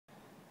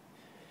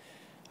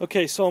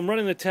Okay, so I'm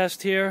running the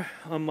test here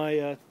on my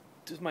this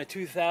is my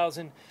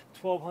 2000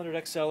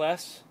 1200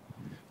 XLS,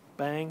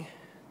 bang,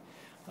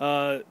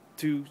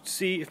 to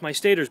see if my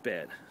stator's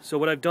bad. So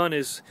what I've done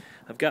is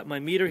I've got my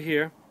meter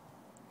here,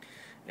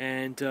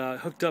 and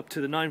hooked up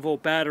to the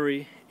 9-volt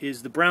battery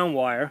is the brown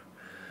wire,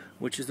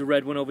 which is the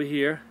red one over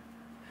here,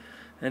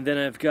 and then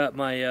I've got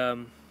my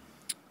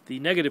the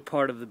negative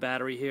part of the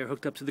battery here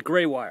hooked up to the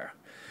gray wire,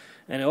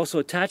 and also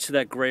attached to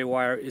that gray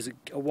wire is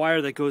a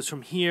wire that goes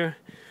from here,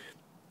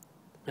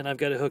 and I've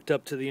got it hooked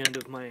up to the end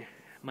of my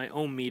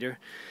ohm meter.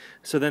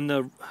 So then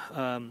the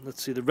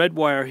let's see, the red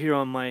wire here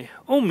on my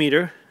ohm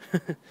meter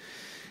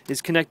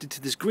is connected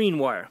to this green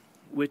wire,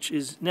 which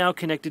is now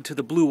connected to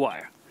the blue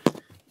wire.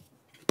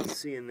 You can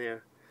see in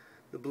there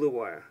the blue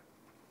wire.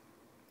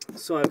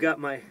 So I've got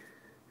my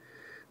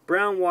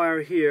brown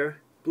wire here,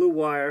 blue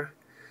wire,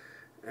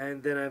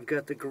 and then I've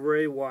got the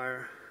gray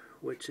wire,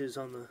 which is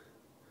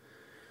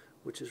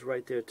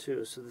right there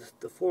too. So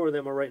the four of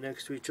them are right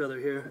next to each other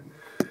here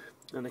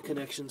on the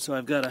connection. So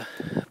I've got a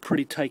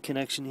pretty tight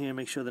connection here.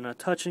 Make sure they're not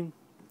touching,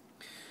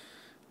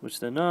 which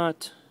they're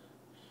not.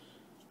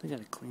 I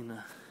gotta clean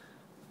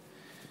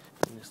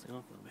this thing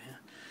up over here.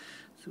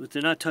 So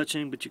they're not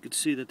touching, but you can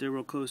see that they're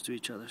real close to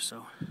each other.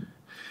 So,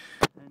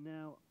 and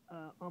now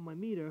on my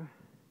meter,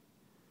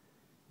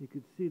 you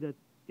can see that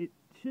it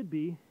should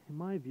be, in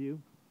my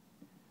view,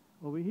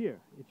 over here.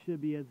 It should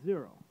be at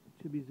 0.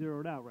 It should be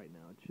zeroed out right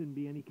now. It shouldn't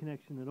be any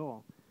connection at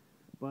all.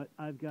 But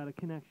I've got a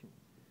connection,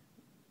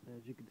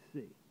 as you can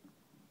see.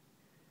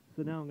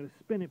 So now I'm going to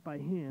spin it by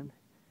hand.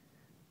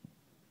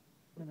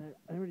 And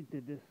I already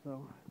did this,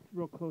 so it's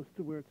real close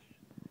to where it's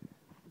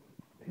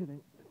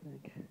hitting, I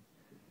think.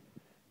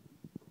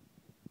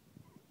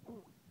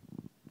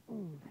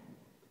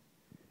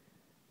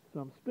 So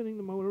I'm spinning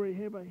the motor right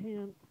here by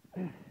hand.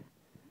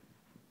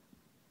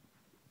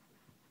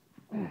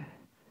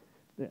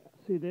 There,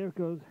 see, there it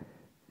goes.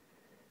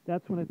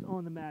 That's when it's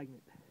on the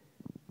magnet.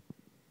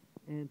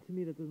 And to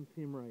me that doesn't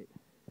seem right.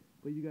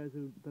 But you guys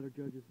are better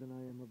judges than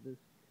I am of this.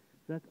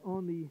 That's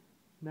on the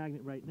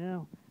magnet right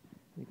now.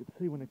 You can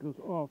see when it goes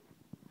off,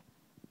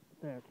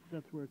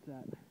 that's where it's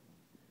at,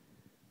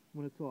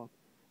 when it's off.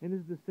 And this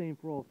is the same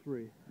for all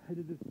three. I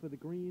did this for the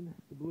green,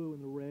 the blue,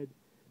 and the red.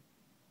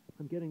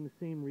 I'm getting the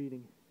same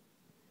reading.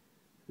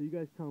 So you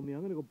guys tell me.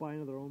 I'm going to go buy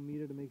another ohm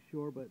meter to make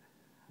sure, but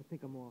I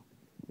think I'm off.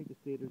 I think the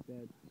stator's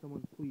bad.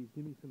 Someone please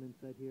give me some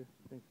insight here.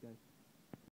 Thanks, guys.